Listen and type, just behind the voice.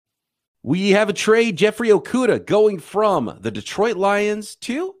We have a trade, Jeffrey Okudah going from the Detroit Lions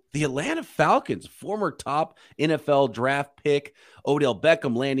to the Atlanta Falcons, former top NFL draft pick. Odell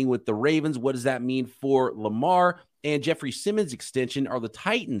Beckham landing with the Ravens. What does that mean for Lamar? And Jeffrey Simmons' extension. Are the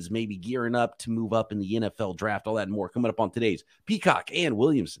Titans maybe gearing up to move up in the NFL draft? All that and more coming up on today's Peacock and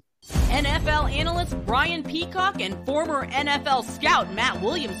Williamson. NFL analyst Brian Peacock and former NFL scout Matt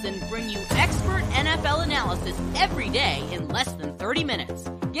Williamson bring you expert NFL analysis every day in less than 30 minutes.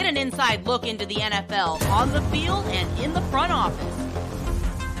 Get an inside look into the NFL on the field and in the front office.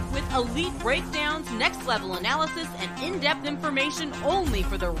 With elite breakdowns, next-level analysis, and in-depth information only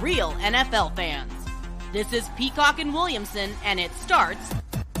for the real NFL fans. This is Peacock and Williamson, and it starts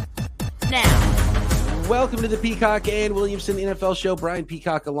now. Welcome to the Peacock and Williamson NFL show. Brian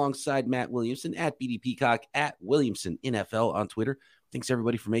Peacock alongside Matt Williamson at BD Peacock at Williamson NFL on Twitter. Thanks,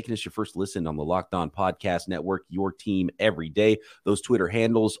 everybody, for making us your first listen on the Locked On Podcast Network, your team every day. Those Twitter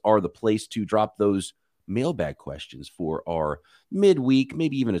handles are the place to drop those mailbag questions for our midweek,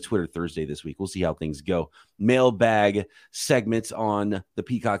 maybe even a Twitter Thursday this week. We'll see how things go. Mailbag segments on the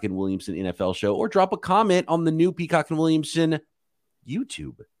Peacock and Williamson NFL show, or drop a comment on the new Peacock and Williamson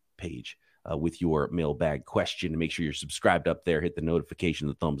YouTube page with your mailbag question. Make sure you're subscribed up there, hit the notification,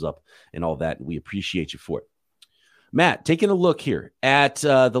 the thumbs up, and all that. And we appreciate you for it. Matt, taking a look here at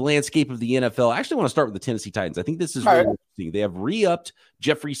the landscape of the NFL. I actually want to start with the Tennessee Titans. I think this is really interesting. They have re-upped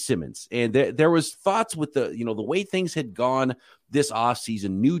Jeffrey Simmons, and there was thoughts with the way things had gone this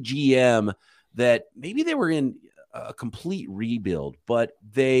offseason, new GM, that maybe they were in a complete rebuild, but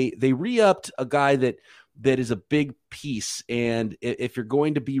they re-upped a guy that is a big piece. And if you're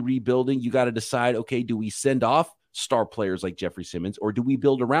going to be rebuilding, you got to decide, okay, do we send off star players like Jeffrey Simmons, or do we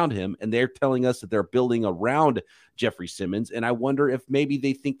build around him? And they're telling us that they're building around Jeffrey Simmons. And I wonder if maybe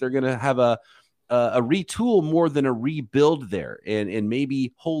they think they're going to have a retool more than a rebuild there, and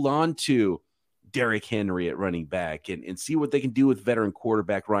maybe hold on to Derrick Henry at running back and see what they can do with veteran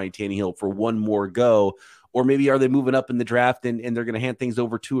quarterback Ryan Tannehill for one more go. Or maybe are they moving up in the draft and they're going to hand things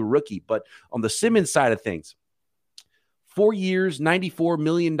over to a rookie? But on the Simmons side of things, 4 years, $94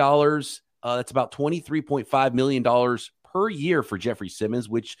 million. That's about $23.5 million per year for Jeffrey Simmons,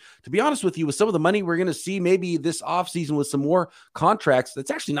 which, to be honest with you, with some of the money we're going to see maybe this offseason with some more contracts, that's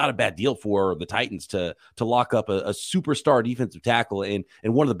actually not a bad deal for the Titans to lock up a superstar defensive tackle and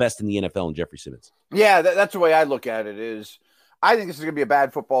one of the best in the NFL in Jeffrey Simmons. Yeah, that's the way I look at it. Is I think this is going to be a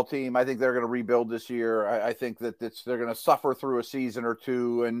bad football team. I think they're going to rebuild this year. I think that they're going to suffer through a season or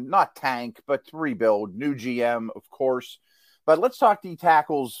two and not tank, but rebuild. New GM, of course. But let's talk D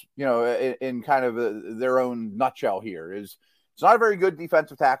tackles, in kind of their own nutshell here. It's not a very good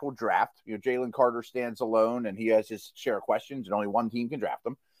defensive tackle draft. Jalen Carter stands alone, and he has his share of questions, and only one team can draft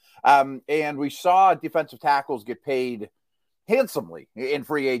him. And we saw defensive tackles get paid handsomely in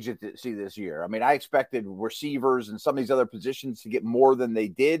free agency this year. I mean, I expected receivers and some of these other positions to get more than they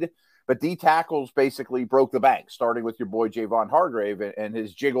did, but D tackles basically broke the bank, starting with your boy Javon Hargrave and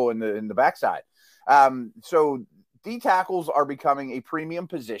his jiggle in the backside. So D tackles are becoming a premium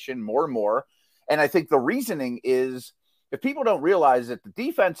position more and more. And I think the reasoning is, if people don't realize that the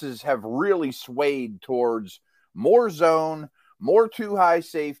defenses have really swayed towards more zone, more too high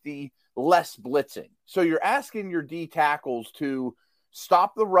safety, less blitzing. So you're asking your D tackles to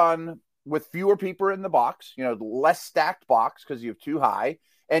stop the run with fewer people in the box, less stacked box because you have too high.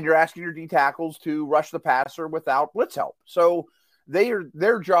 And you're asking your D tackles to rush the passer without blitz help. So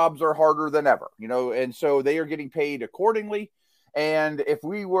their jobs are harder than ever, and so they are getting paid accordingly. And if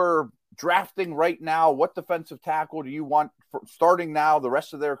we were drafting right now, what defensive tackle do you want starting now the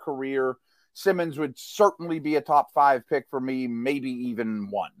rest of their career? Simmons would certainly be a top 5 pick for me, maybe even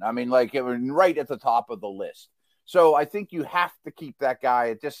one. I mean, right at the top of the list. So I think you have to keep that guy.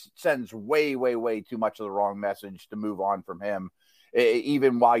 It just sends way, way, way too much of the wrong message to move on from him,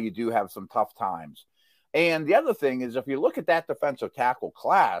 even while you do have some tough times. And the other thing is, if you look at that defensive tackle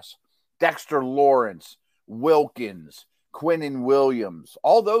class, Dexter Lawrence, Wilkins, Quinnen Williams,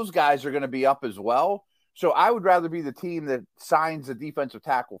 all those guys are going to be up as well. So I would rather be the team that signs the defensive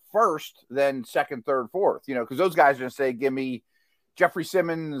tackle first than second, third, fourth, because those guys are going to say, give me Jeffrey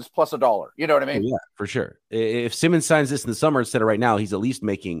Simmons plus $1. You know what I mean? Yeah, for sure. If Simmons signs this in the summer instead of right now, he's at least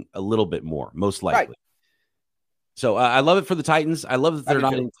making a little bit more, most likely. Right. So I love it for the Titans. I love that they're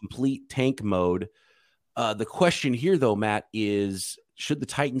not in complete tank mode. The question here, though, Matt, is should the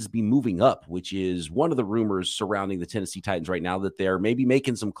Titans be moving up, which is one of the rumors surrounding the Tennessee Titans right now, that they're maybe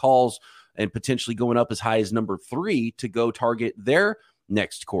making some calls and potentially going up as high as number 3 to go target their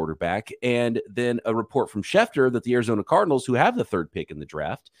next quarterback. And then a report from Schefter that the Arizona Cardinals, who have the 3rd pick in the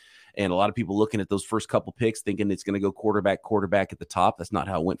draft, And a lot of people looking at those first couple picks thinking it's going to go quarterback at the top. That's not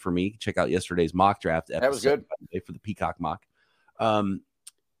how it went for me. Check out yesterday's mock draft episode. That was good for the Peacock mock.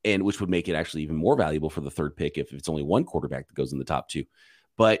 And which would make it actually even more valuable for the third pick if it's only one quarterback that goes in the top 2.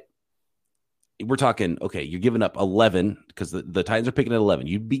 But we're talking, okay, you're giving up 11 because the Titans are picking at 11.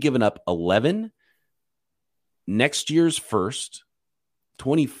 You'd be giving up 11 next year's first,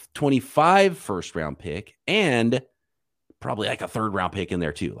 2025 first round pick, and probably like a third round pick in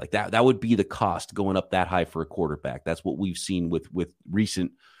there too. Like that would be the cost going up that high for a quarterback. That's what we've seen with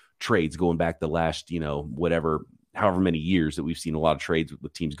recent trades going back the last, however many years that we've seen a lot of trades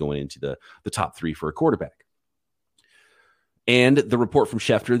with teams going into the top 3 for a quarterback. And the report from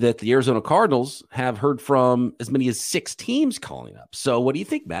Schefter that the Arizona Cardinals have heard from as many as 6 teams calling up. So what do you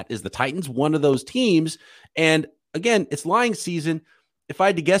think, Matt? Is the Titans one of those teams? And again, it's lying season. If I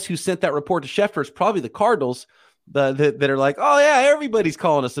had to guess who sent that report to Schefter, it's probably the Cardinals that are like, oh yeah, everybody's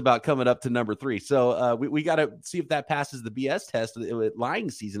calling us about coming up to number 3. So we got to see if that passes the BS test with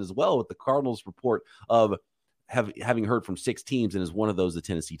lying season as well, with the Cardinals report of having heard from 6 teams, and is one of those the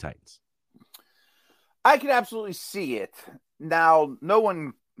Tennessee Titans. I can absolutely see it. Now, no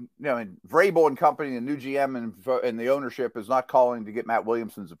one, Vrabel and company, the new GM and the ownership is not calling to get Matt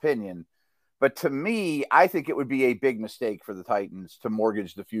Williamson's opinion. But to me, I think it would be a big mistake for the Titans to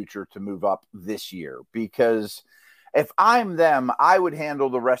mortgage the future to move up this year, because if I'm them, I would handle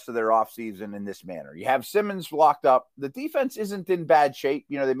the rest of their offseason in this manner. You have Simmons locked up. The defense isn't in bad shape.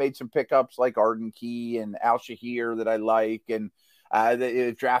 They made some pickups like Arden Key and Al Shahir that I like, and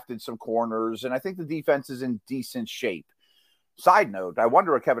they drafted some corners, and I think the defense is in decent shape. Side note, I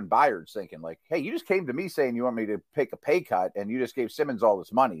wonder what Kevin Byard's thinking. Like, hey, you just came to me saying you want me to take a pay cut, and you just gave Simmons all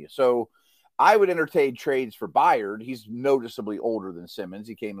this money. So I would entertain trades for Byard. He's noticeably older than Simmons.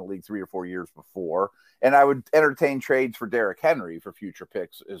 He came in the league 3 or 4 years before. And I would entertain trades for Derrick Henry for future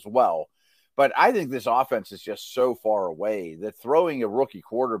picks as well. But I think this offense is just so far away that throwing a rookie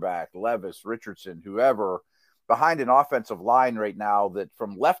quarterback, Levis, Richardson, whoever, behind an offensive line right now that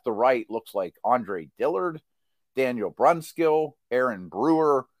from left to right looks like Andre Dillard, Daniel Brunskill, Aaron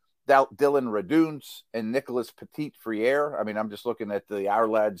Brewer, Dylan Raduns, and Nicholas Petit-Friere. I mean, I'm just looking at the Our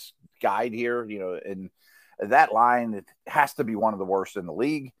Lads guide here, and that line, it has to be one of the worst in the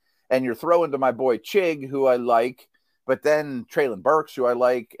league. And you're throwing to my boy Chig, who I like, but then Traylon Burks, who I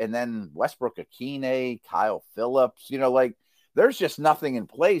like, and then Westbrook Akine, Kyle Phillips, there's just nothing in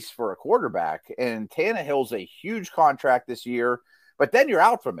place for a quarterback. And Tannehill's a huge contract this year, but then you're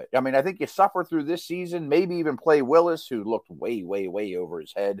out from it. I mean, I think you suffer through this season, maybe even play Willis, who looked way, way, way over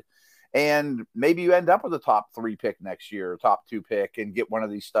his head. And maybe you end up with a top 3 pick next year, top 2 pick, and get one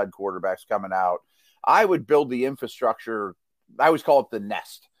of these stud quarterbacks coming out. I would build the infrastructure. I always call it the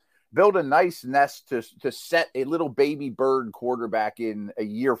nest. Build a nice nest to set a little baby bird quarterback in a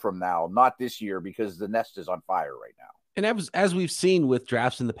year from now, not this year, because the nest is on fire right now. And as we've seen with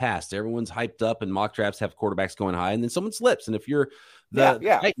drafts in the past, everyone's hyped up and mock drafts have quarterbacks going high, and then someone slips. And if you're the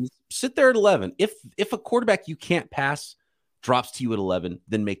Titans, sit there at 11. If a quarterback you can't pass drops to you at 11,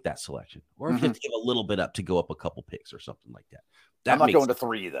 then make that selection. Or if you have to give a little bit up to go up a couple picks or something like that. I'm not going to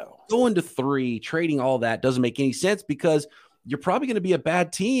 3, though. Going to 3, trading all that doesn't make any sense, because you're probably going to be a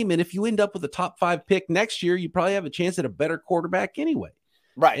bad team. And if you end up with a top 5 pick next year, you probably have a chance at a better quarterback anyway.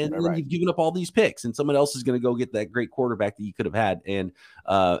 Right. And then you've given up all these picks, and someone else is going to go get that great quarterback that you could have had. And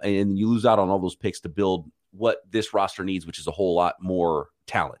you lose out on all those picks to build what this roster needs, which is a whole lot more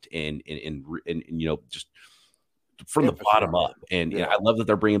talent and just from the bottom up. And I love that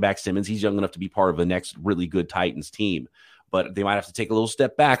they're bringing back Simmons. He's young enough to be part of the next really good Titans team, but they might have to take a little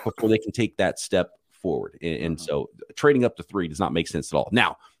step back before they can take that step forward. And so trading up to 3 does not make sense at all.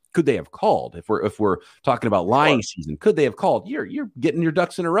 Now, could they have called? If we're talking about lying season, could they have called? You're getting your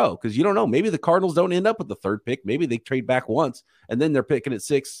ducks in a row, because you don't know. Maybe the Cardinals don't end up with the 3rd pick. Maybe they trade back once, and then they're picking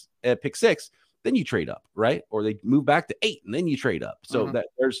at pick 6. Then you trade up, right? Or they move back to 8, and then you trade up. So that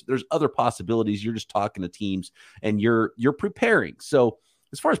there's other possibilities. You're just talking to teams, and you're preparing. So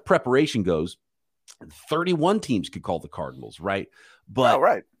as far as preparation goes, 31 teams could call the Cardinals, right?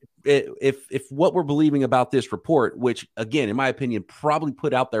 But if what we're believing about this report, which again, in my opinion, probably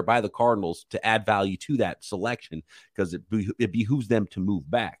put out there by the Cardinals to add value to that selection, because it behooves them to move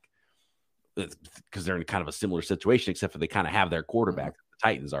back, because they're in kind of a similar situation, except for they kind of have their quarterback. The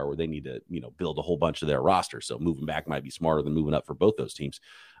Titans are, where they need to build a whole bunch of their roster. So moving back might be smarter than moving up for both those teams.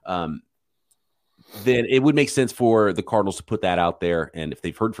 Then it would make sense for the Cardinals to put that out there. And if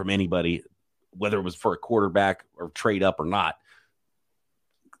they've heard from anybody, whether it was for a quarterback or trade up or not,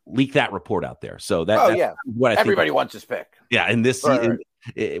 leak that report out there. So that's what I think. Everybody wants his pick. Yeah, in this season,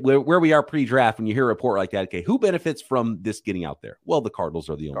 where we are pre-draft, when you hear a report like that, okay, who benefits from this getting out there? Well, the Cardinals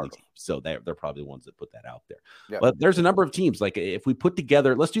are the only team. So they're probably the ones that put that out there. Yep. But there's a number of teams. Like if we put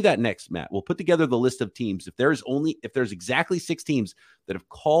together, let's do that next, Matt. We'll put together the list of teams. If there's exactly 6 teams that have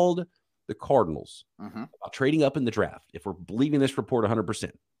called the Cardinals about trading up in the draft, if we're believing this report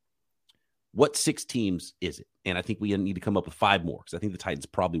 100%, what 6 teams is it? And I think we need to come up with 5 more, because I think the Titans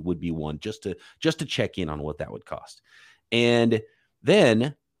probably would be one, just to check in on what that would cost. And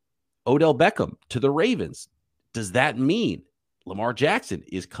then Odell Beckham to the Ravens. Does that mean Lamar Jackson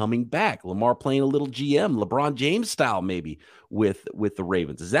is coming back? Lamar playing a little GM, LeBron James style maybe with the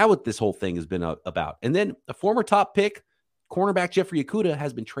Ravens. Is that what this whole thing has been about? And then a former top pick, cornerback Jeffrey Okudah,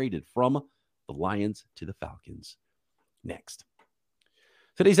 has been traded from the Lions to the Falcons. Next.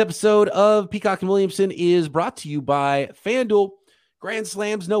 Today's episode of Peacock and Williamson is brought to you by FanDuel. Grand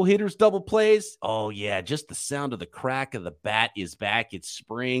slams, no-hitters, double plays. Oh, yeah, just the sound of the crack of the bat is back. It's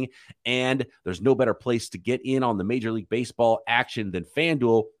spring, and there's no better place to get in on the Major League Baseball action than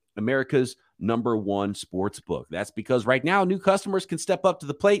FanDuel, America's #1 sports book. That's because right now, new customers can step up to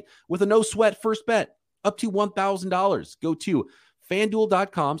the plate with a no-sweat first bet, up to $1,000. Go to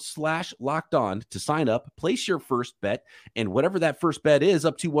FanDuel.com/lockedon to sign up, place your first bet, and whatever that first bet is,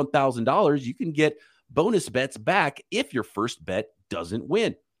 up to $1,000, you can get bonus bets back if your first bet doesn't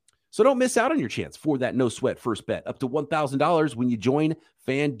win. So don't miss out on your chance for that no sweat first bet, up to $1,000 when you join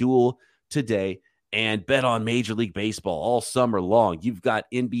FanDuel today and bet on Major League Baseball all summer long. You've got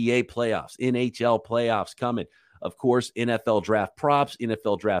NBA playoffs, NHL playoffs coming. Of course, NFL draft props,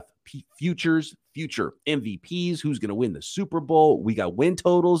 NFL draft futures, future MVPs, who's going to win the Super Bowl. We got win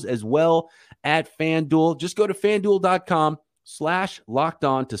totals as well at FanDuel. Just go to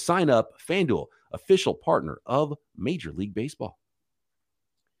FanDuel.com/lockedon to sign up. FanDuel, official partner of Major League Baseball.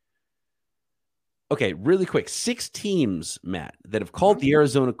 Okay, really quick. 6 teams, Matt, that have called the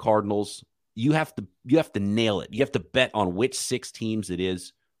Arizona Cardinals. You have to nail it. You have to bet on which 6 teams it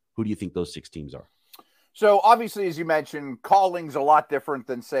is. Who do you think those 6 teams are? So obviously, as you mentioned, calling's a lot different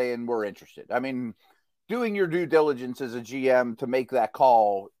than saying we're interested. I mean, doing your due diligence as a GM to make that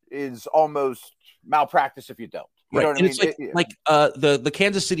call is almost malpractice if you don't. You know what I mean? It's like the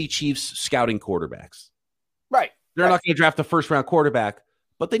Kansas City Chiefs scouting quarterbacks. Right. They're not going to draft a first-round quarterback,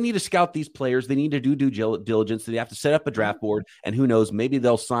 but they need to scout these players. They need to do due diligence. They have to set up a draft board, and who knows, maybe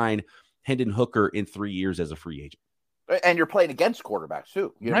they'll sign Hendon Hooker in 3 years as a free agent. And you're playing against quarterbacks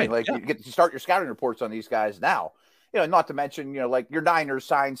too. You know, right. Like you get to start your scouting reports on these guys now. You know, not to mention, like your Niners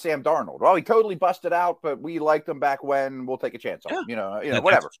signed Sam Darnold. Well, he totally busted out, but we liked him back when. We'll take a chance on him. You know,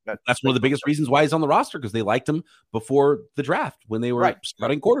 whatever. That's one of the biggest reasons why he's on the roster, because they liked him before the draft when they were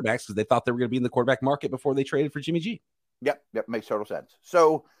scouting quarterbacks, because they thought they were going to be in the quarterback market before they traded for Jimmy G. Yep, makes total sense.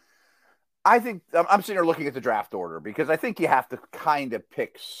 So I think I'm sitting here looking at the draft order, because I think you have to kind of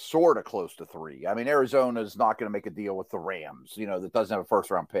pick sort of close to 3. I mean, Arizona's not going to make a deal with the Rams, that doesn't have a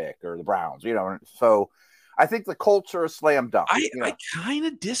first-round pick, or the Browns, So I think the Colts are a slam dunk. I kind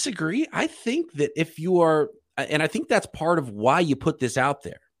of disagree. I think that if you are, and I think that's part of why you put this out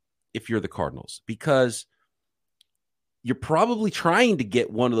there, if you're the Cardinals, because you're probably trying to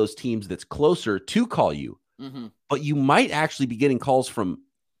get one of those teams that's closer to call you, but you might actually be getting calls from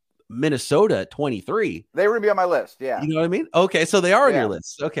Minnesota at 23. They were going to be on my list. Yeah. You know what I mean? Okay. So they are on your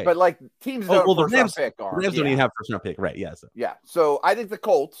list. Okay. But like teams don't the Rams don't even have first round pick. Right. Yeah. So I think the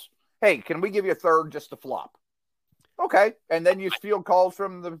Colts, hey, can we give you a third just to flop? Okay. And then you field calls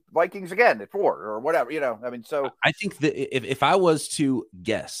from the Vikings again at 4 or whatever, I mean, so I think that if I was to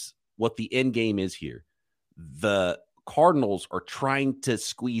guess what the end game is here, the Cardinals are trying to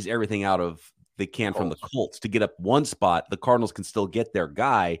squeeze everything out of they can from the Colts to get up one spot. The Cardinals can still get their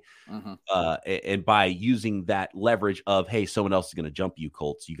guy. And by using that leverage of, hey, someone else is going to jump you,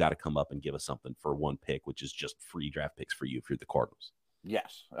 Colts, you got to come up and give us something for one pick, which is just free draft picks for you if you're the Cardinals.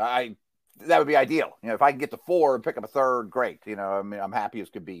 Yes. That would be ideal. If I can get to 4 and pick up a third, great. I mean, I'm happy as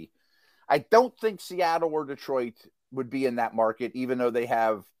could be. I don't think Seattle or Detroit would be in that market, even though they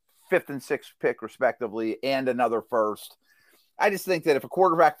have 5th and 6th pick respectively and another first. I just think that if a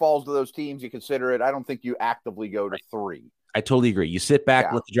quarterback falls to those teams, you consider it. I don't think you actively go to 3. I totally agree. You sit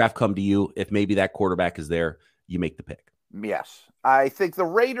back, let the draft come to you. If maybe that quarterback is there, you make the pick. Yes. I think the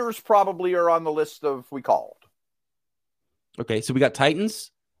Raiders probably are on the list of we called. Okay, so we got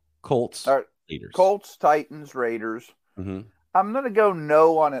Titans, Colts, Raiders. Colts, Titans, Raiders. I'm going to go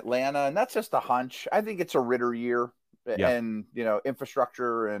no on Atlanta, and that's just a hunch. I think it's a Ritter year and,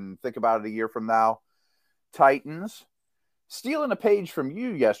 infrastructure, and think about it a year from now. Titans. Stealing a page from you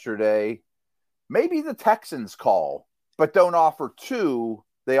yesterday, maybe the Texans call, but don't offer 2,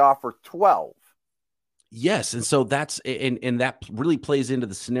 they offer 12. Yes, and so that's and that really plays into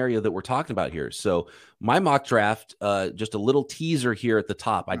the scenario that we're talking about here. So my mock draft, just a little teaser here at the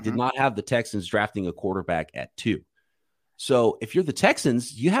top. I did not have the Texans drafting a quarterback at 2. So if you're the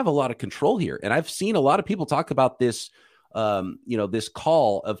Texans, you have a lot of control here. And I've seen a lot of people talk about this, this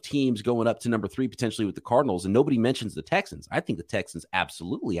call of teams going up to number 3 potentially with the Cardinals, and nobody mentions the Texans. I think the Texans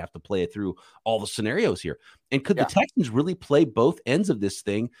absolutely have to play it through all the scenarios here. And could the Texans really play both ends of this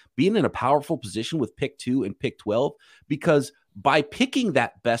thing, being in a powerful position with pick 2 and pick 12? Because by picking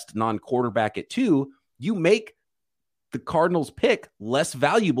that best non-quarterback at 2, you make the Cardinals pick less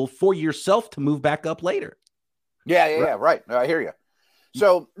valuable for yourself to move back up later. Yeah, right. I hear you.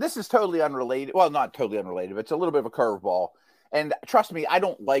 So this is totally unrelated. Well, not totally unrelated, but it's a little bit of a curveball. And trust me, I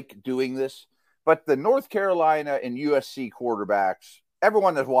don't like doing this, but the North Carolina and USC quarterbacks,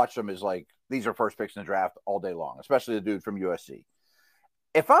 everyone that's watched them is like, these are first picks in the draft all day long, especially the dude from USC.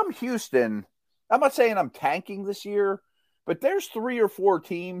 If I'm Houston, I'm not saying I'm tanking this year, but there's 3 or 4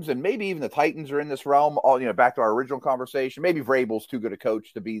 teams, and maybe even the Titans are in this realm. All, back to our original conversation, maybe Vrabel's too good a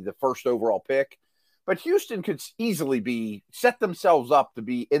coach to be the first overall pick. But Houston could easily set themselves up to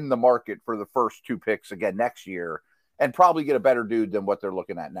be in the market for the first 2 picks again next year, and probably get a better dude than what they're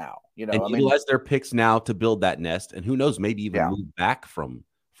looking at now. And utilize their picks now to build that nest, and who knows, maybe even move back from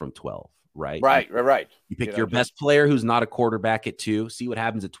 12. Right. You pick your best player who's not a quarterback at 2, see what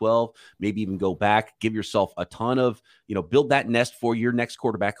happens at 12, maybe even go back, give yourself a ton of, build that nest for your next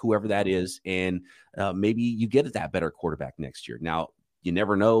quarterback, whoever that is. And maybe you get that better quarterback next year. Now, you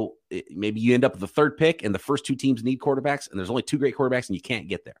never know. Maybe you end up with the 3rd pick and the first 2 teams need quarterbacks, and there's only 2 great quarterbacks and you can't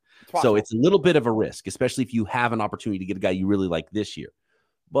get there. So it's a little bit of a risk, especially if you have an opportunity to get a guy you really like this year.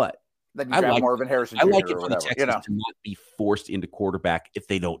 But then you grab Marvin Harrison Jr. I like it for whatever, the Texans to not be forced into quarterback if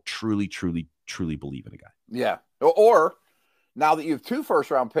they don't truly believe in a guy. Yeah. Or now that you have 2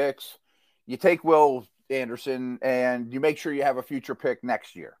 first-round picks, you take Will Anderson and you make sure you have a future pick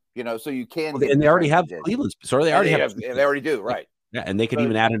next year. So you can. Well, and they already have Cleveland. So they already have. They already do, right? Yeah, and they could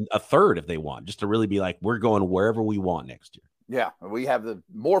even add a 3rd if they want, just to really be like, we're going wherever we want next year. Yeah, we have the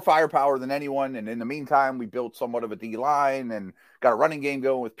more firepower than anyone, and in the meantime, we built somewhat of a D-line and got a running game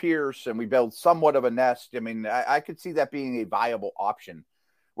going with Pierce, and we built somewhat of a nest. I mean, I could see that being a viable option.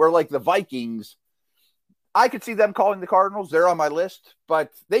 Where like the Vikings, I could see them calling the Cardinals. They're on my list,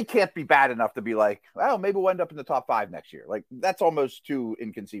 but they can't be bad enough to be like, well, maybe we'll end up in the top 5 next year. Like, that's almost too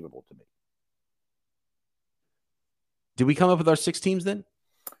inconceivable to me. Did we come up with our 6 teams then?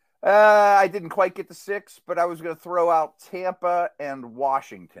 I didn't quite get to 6, but I was going to throw out Tampa and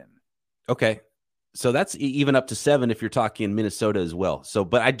Washington. Okay. So that's even up to 7 if you're talking Minnesota as well. So,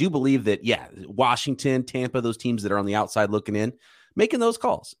 but I do believe that, Washington, Tampa, those teams that are on the outside looking in, making those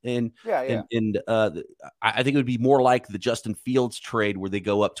calls. And I think it would be more like the Justin Fields trade where they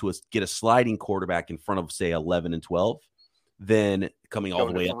go up to get a sliding quarterback in front of, say, 11 and 12. Then coming all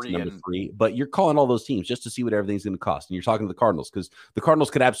the way up to number 3. But you're calling all those teams just to see what everything's going to cost. And you're talking to the Cardinals because the Cardinals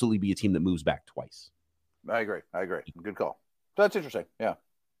could absolutely be a team that moves back twice. I agree. Good call. So that's interesting. Yeah.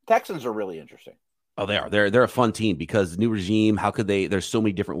 Texans are really interesting. Oh, they are. They're a fun team because the new regime, how could they? There's so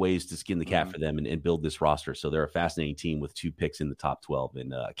many different ways to skin the cat for them and build this roster. So they're a fascinating team with 2 picks in the top 12.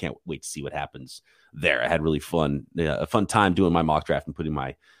 And I can't wait to see what happens there. I had really a fun time doing my mock draft and putting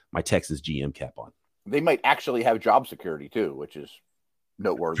my Texans GM cap on. They might actually have job security too, which is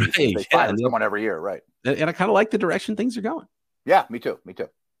noteworthy. Right. They fire someone every year, right? And I kind of like the direction things are going. Yeah, me too.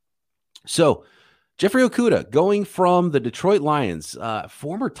 So Jeffrey Okudah going from the Detroit Lions,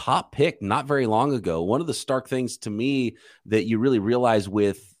 former top pick not very long ago. One of the stark things to me that you really realize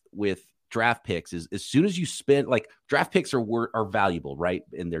with draft picks is as soon as you spend, like, draft picks are valuable, right?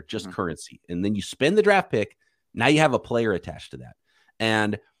 And they're just currency. And then you spend the draft pick, now you have a player attached to that.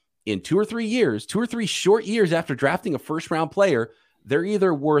 And in 2 or 3 short years after drafting a first-round player, they're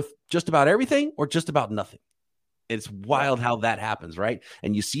either worth just about everything or just about nothing. It's wild how that happens, right?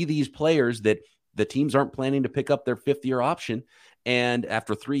 And you see these players that the teams aren't planning to pick up their 5th-year option, and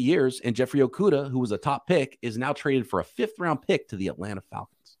after 3 years, and Jeffrey Okudah, who was a top pick, is now traded for a 5th-round pick to the Atlanta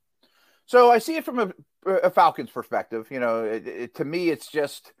Falcons. So I see it from a Falcons perspective. To me, it's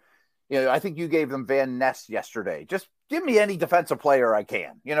just, I think you gave them Van Ness yesterday. Just give me any defensive player I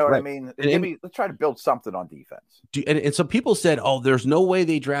can. You know what I mean? Let's try to build something on defense. And some people said, oh, there's no way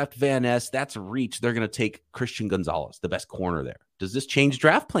they draft Van Ness. That's a reach. They're going to take Christian Gonzalez, the best corner there. Does this change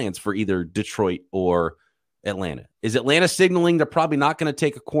draft plans for either Detroit or Atlanta? Is Atlanta signaling they're probably not going to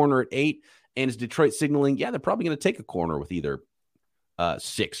take a corner at 8? And is Detroit signaling, they're probably going to take a corner with either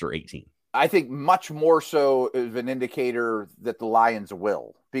 6 or 18? I think much more so is an indicator that the Lions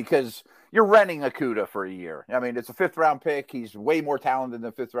will, because you're renting Okudah for a year. I mean, it's a 5th round pick. He's way more talented than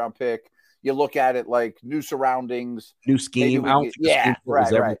a 5th round pick. You look at it like new surroundings, new scheme. I don't think the scheme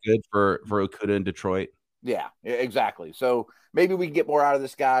was ever good for Okudah in Detroit. Yeah, exactly. So maybe we can get more out of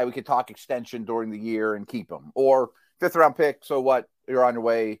this guy. We could talk extension during the year and keep him, or 5th round pick. So what? You're on your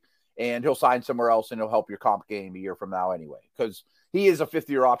way, and he'll sign somewhere else, and he'll help your comp game a year from now anyway, because he is a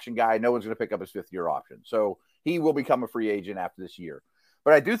 5th-year option guy. No one's going to pick up his 5th-year option, so he will become a free agent after this year.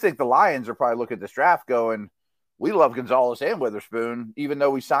 But I do think the Lions are probably looking at this draft going, we love Gonzalez and Witherspoon, even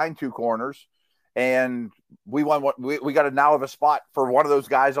though we signed 2 corners, and we won. We got to now have a spot for one of those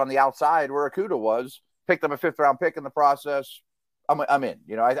guys on the outside where Okudah was. Picked up a 5th-round pick in the process. I'm in.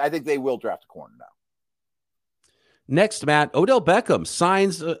 I think they will draft a corner now. Next, Matt, Odell Beckham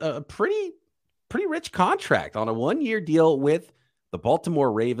signs a pretty rich contract on a 1-year deal with the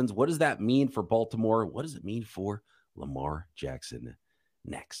Baltimore Ravens. What does that mean for Baltimore? What does it mean for Lamar Jackson?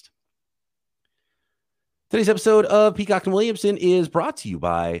 Next. Today's episode of Peacock and Williamson is brought to you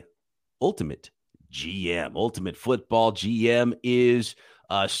by Ultimate GM. Ultimate Football GM is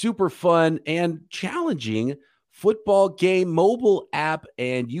a super fun and challenging football game mobile app,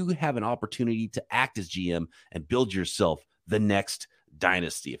 and you have an opportunity to act as GM and build yourself the next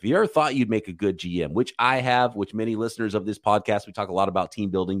dynasty. If you ever thought you'd make a good GM, which I have, which many listeners of this podcast, we talk a lot about team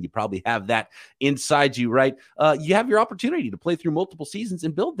building. You probably have that inside you, right? You have your opportunity to play through multiple seasons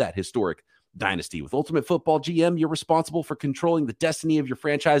and build that historic dynasty. With Ultimate Football GM, you're responsible for controlling the destiny of your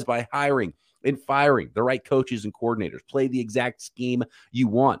franchise by hiring and firing the right coaches and coordinators. Play the exact scheme you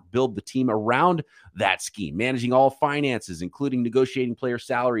want. Build the team around that scheme. Managing all finances, including negotiating player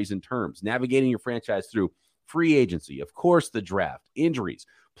salaries and terms. Navigating your franchise through free agency, of course, the draft, injuries,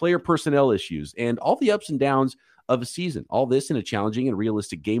 player personnel issues, and all the ups and downs of a season. All this in a challenging and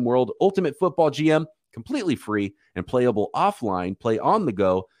realistic game world. Ultimate Football GM, completely free and playable offline. Play on the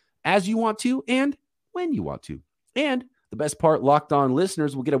go as you want to and when you want to. And the best part, Locked On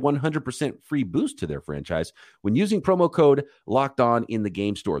listeners will get a 100% free boost to their franchise when using promo code Locked On in the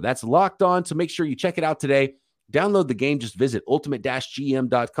game store. That's Locked On, so make sure you check it out today. Download the game. Just visit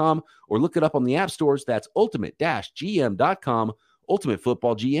ultimate-gm.com or look it up on the app stores. That's ultimate-gm.com. Ultimate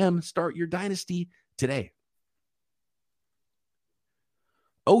Football GM. Start your dynasty today.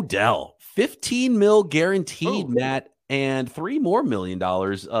 Odell, $15 million guaranteed, Matt, and $3 more million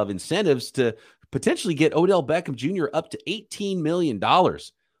of incentives to potentially get Odell Beckham Jr. up to $18 million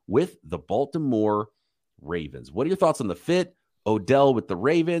with the Baltimore Ravens. What are your thoughts on the fit? Odell with the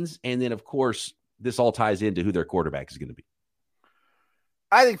Ravens, and then, of course, this all ties into who their quarterback is going to be.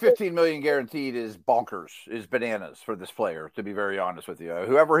 I think $15 million guaranteed is bonkers, is bananas for this player, to be very honest with you.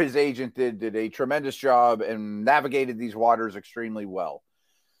 Whoever his agent did a tremendous job and navigated these waters extremely well.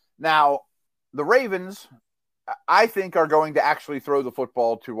 Now, the Ravens, I think, are going to actually throw the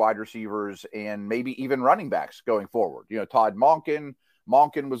football to wide receivers and maybe even running backs going forward. Todd Monken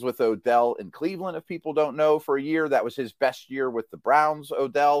was with Odell in Cleveland, if people don't know, for a year. That was his best year with the Browns,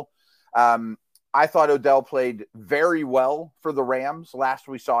 Odell. I thought Odell played very well for the Rams last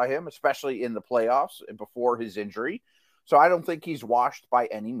we saw him, especially in the playoffs and before his injury. So I don't think he's washed by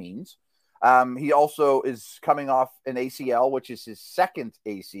any means. He also is coming off an ACL, which is his second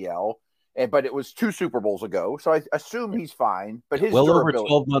ACL, but it was 2 Super Bowls ago. So I assume he's fine. But his over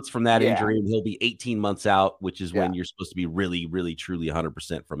 12 months from that injury, and he'll be 18 months out, which is when you're supposed to be really, really, truly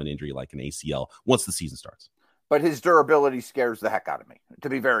 100% from an injury like an ACL once the season starts. But his durability scares the heck out of me, to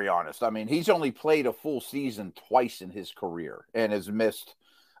be very honest. I mean, he's only played a full season twice in his career and has missed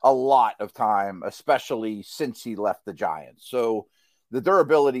a lot of time, especially since he left the Giants. So the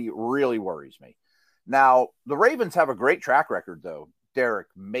durability really worries me. Now, the Ravens have a great track record, though. Derek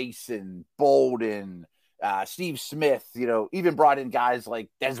Mason, Bolden, Steve Smith, even brought in guys like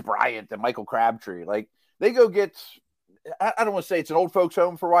Des Bryant and Michael Crabtree. Like, they go get – I don't want to say it's an old folks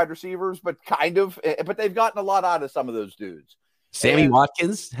home for wide receivers, but kind of. But they've gotten a lot out of some of those dudes. Sammy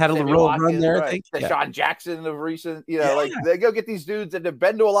Watkins had a little run there, right. I think. Deshaun Jackson of recent, they go get these dudes that have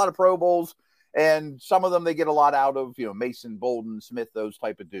been to a lot of Pro Bowls, and some of them they get a lot out of, Mason, Bolden, Smith, those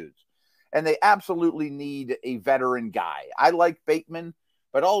type of dudes. And they absolutely need a veteran guy. I like Bateman,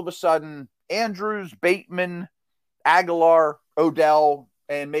 but all of a sudden, Andrews, Bateman, Aguilar, Odell,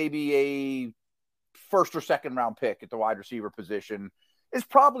 and maybe a first or second round pick at the wide receiver position is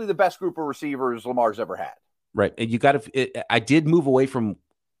probably the best group of receivers Lamar's ever had. Right. And you got to, I did move away from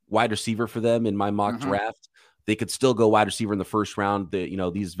wide receiver for them in my mock draft. They could still go wide receiver in the first round.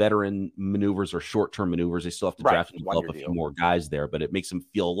 These veteran maneuvers are short-term maneuvers. They still have to draft and develop a few more guys there, but it makes them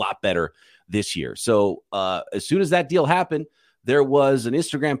feel a lot better this year. So as soon as that deal happened, there was an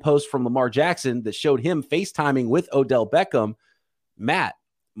Instagram post from Lamar Jackson that showed him FaceTiming with Odell Beckham. Matt,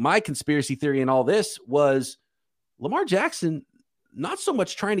 my conspiracy theory in all this was Lamar Jackson not so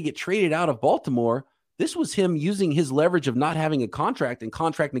much trying to get traded out of Baltimore. This was him using his leverage of not having a contract and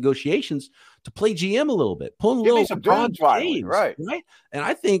contract negotiations to play GM a little bit, pulling a little some dudes finally, right? And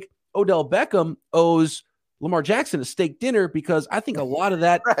I think Odell Beckham owes Lamar Jackson a steak dinner because I think a lot of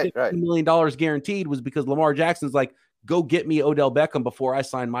that $15 million guaranteed was because Lamar Jackson's like, go get me Odell Beckham before I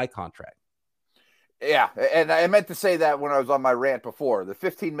sign my contract. Yeah, and I meant to say that when I was on my rant before. The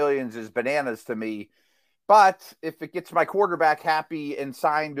 $15 million is bananas to me. But if it gets my quarterback happy and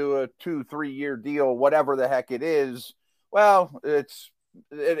signed to a 2-3 year deal, whatever the heck it is, well,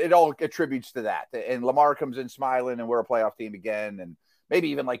 it all attributes to that. And Lamar comes in smiling and we're a playoff team again. And maybe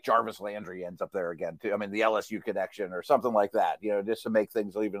even like Jarvis Landry ends up there again, too. I mean, the LSU connection or something like that, just to make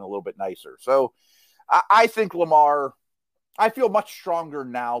things even a little bit nicer. So I think Lamar, I feel much stronger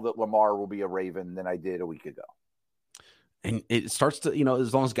now that Lamar will be a Raven than I did a week ago. And it starts to,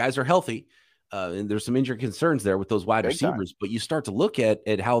 as long as guys are healthy, and there's some injury concerns there with those wide receivers, but you start to look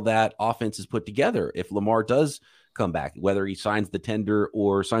at how that offense is put together. If Lamar does come back, whether he signs the tender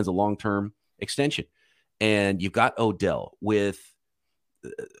or signs a long-term extension, and you've got Odell with,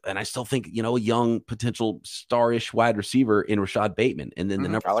 and I still think, a young potential star-ish wide receiver in Rashad Bateman. And then the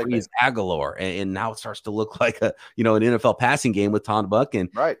number 3 is Aguilar. And now it starts to look like an NFL passing game with Tom Buck and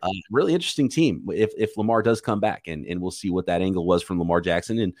really interesting team if Lamar does come back and we'll see what that angle was from Lamar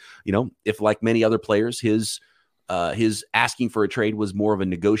Jackson. And, if like many other players, his asking for a trade was more of a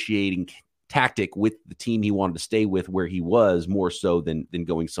negotiating tactic with the team he wanted to stay with where he was more so than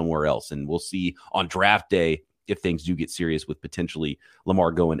going somewhere else. And we'll see on draft day if things do get serious with potentially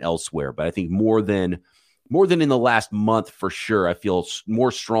Lamar going elsewhere. But I think more than in the last month, for sure, I feel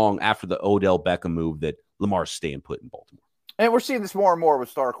more strong after the Odell Beckham move that Lamar's staying put in Baltimore. And we're seeing this more and more with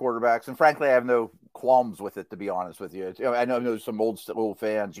star quarterbacks. And frankly, I have no qualms with it, to be honest with you. I know there's some old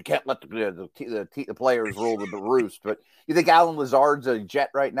fans. You can't let the players rule the roost. But you think Alan Lazard's a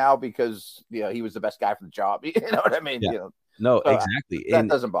Jet right now because he was the best guy for the job? You know what I mean? Yeah. No, so exactly. That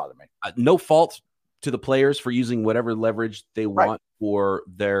doesn't bother me. No fault to the players for using whatever leverage they want for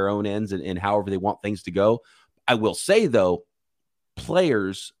their own ends and however they want things to go. I will say, though,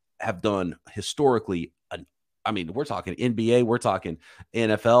 players have done historically, we're talking NBA, we're talking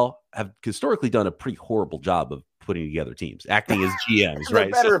NFL, have historically done a pretty horrible job of putting together teams, acting as GMs,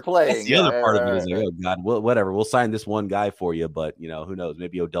 right? Better playing. That's the other part of it is like, oh, God, whatever. We'll sign this one guy for you, but, who knows?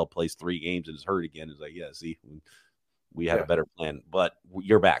 Maybe Odell plays 3 games and is hurt again. It's like, see, we had a better plan, but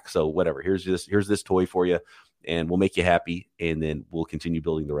you're back. So whatever, here's this toy for you and we'll make you happy. And then we'll continue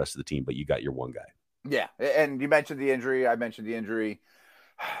building the rest of the team, but you got your one guy. Yeah. And you mentioned the injury. I mentioned the injury.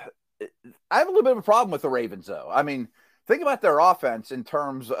 I have a little bit of a problem with the Ravens though. I mean, think about their offense in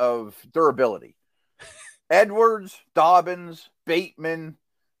terms of durability. Edwards, Dobbins, Bateman,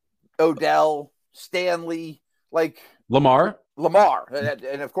 Odell, Stanley, Lamar,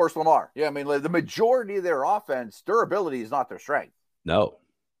 and of course Lamar. Yeah, the majority of their offense, durability is not their strength. No.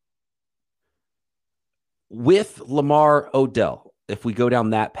 With Lamar, Odell, if we go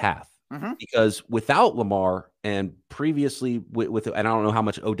down that path, because without Lamar and previously with and I don't know how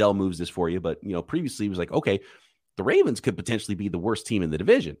much Odell moves this for you, but previously it was like, okay, the Ravens could potentially be the worst team in the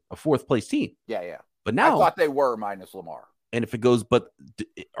division, a 4th place team. Yeah. But now I thought they were minus Lamar. And if it goes, but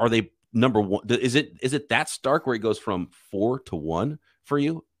are they number 1? Is it that stark where it goes from 4 to 1 for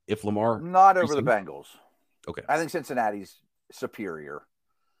you? If Lamar not over the Bengals. Okay. I think Cincinnati's superior.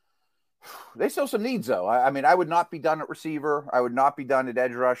 They still have some needs though. I would not be done at receiver. I would not be done at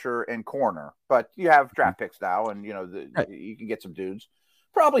edge rusher and corner, but you have draft picks now and you can get some dudes.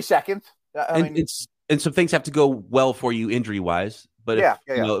 Probably second. And some things have to go well for you injury wise. But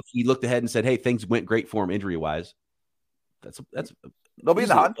if we looked ahead and said, hey, things went great for him injury wise, that's they'll be in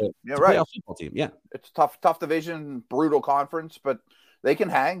the hunt. Right. Football team. Yeah. It's tough division, brutal conference, but they can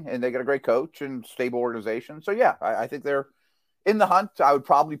hang and they got a great coach and stable organization. So yeah, I think they're in the hunt. I would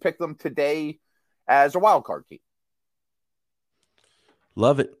probably pick them today as a wild card team.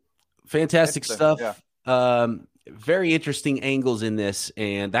 Love it. Fantastic stuff. Yeah. Very interesting angles in this.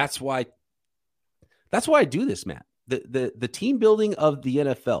 And that's why I do this, Matt. The team building of the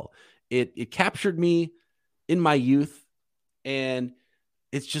NFL, it captured me in my youth, and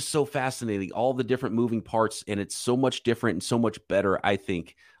it's just so fascinating, all the different moving parts, and it's so much different and so much better, I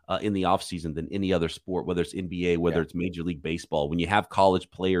think, in the offseason than any other sport, whether it's NBA, whether it's Major League Baseball, when you have college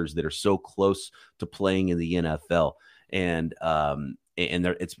players that are so close to playing in the NFL. And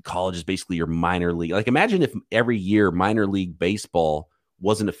it's college is basically your minor league. Like imagine if every year minor league baseball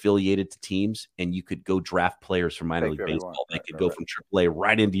wasn't affiliated to teams, and you could go draft players from minor league baseball. They could go from AAA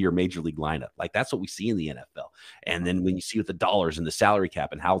right into your major league lineup. Like, that's what we see in the NFL. And then when you see with the dollars and the salary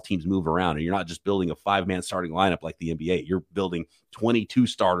cap and how teams move around, and you're not just building a 5-man starting lineup like the NBA, you're building 22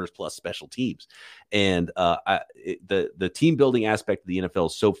 starters plus special teams. And the team building aspect of the NFL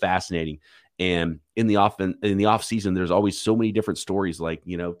is so fascinating. And in the off season, there's always so many different stories. Like,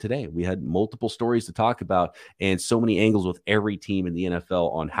 today we had multiple stories to talk about, and so many angles with every team in the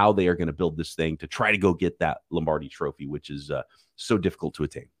NFL on how they are going to build this thing to try to go get that Lombardi Trophy, which is so difficult to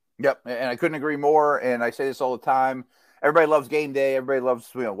attain. Yep, and I couldn't agree more. And I say this all the time: everybody loves game day. Everybody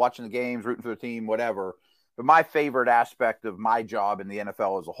loves watching the games, rooting for the team, whatever. But my favorite aspect of my job in the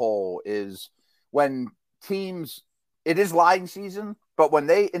NFL as a whole is when teams. It is lying season, but when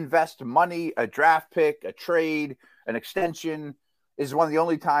they invest money, a draft pick, a trade, an extension, is one of the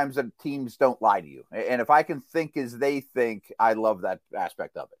only times that teams don't lie to you. And if I can think as they think, I love that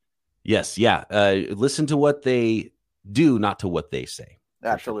aspect of it. Yes, yeah. Listen to what they do, not to what they say.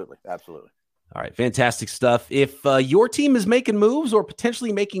 Absolutely, absolutely. All right, fantastic stuff. If your team is making moves or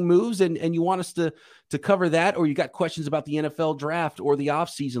potentially making moves and you want us to cover that, or you got questions about the NFL draft or the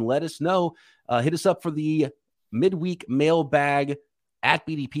offseason, let us know. Hit us up for the midweek mailbag at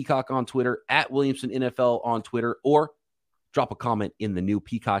BD Peacock on Twitter, at Williamson NFL on Twitter, or drop a comment in the new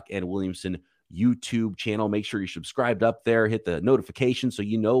Peacock and Williamson YouTube channel. Make sure you're subscribed up there. Hit the notification so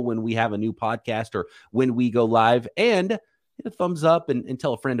you know when we have a new podcast or when we go live, and hit a thumbs up and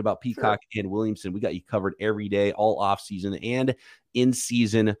tell a friend about Peacock and Williamson. We got you covered every day, all off season and in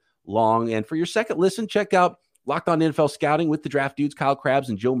season long. And for your second listen, check out Locked On NFL Scouting with the Draft Dudes, Kyle Krabs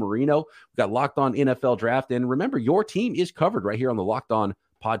and Joe Marino. We've got Locked On NFL Draft. And remember, your team is covered right here on the Locked On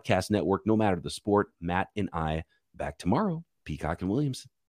Podcast Network, no matter the sport. Matt and I back tomorrow. Peacock and Williamson.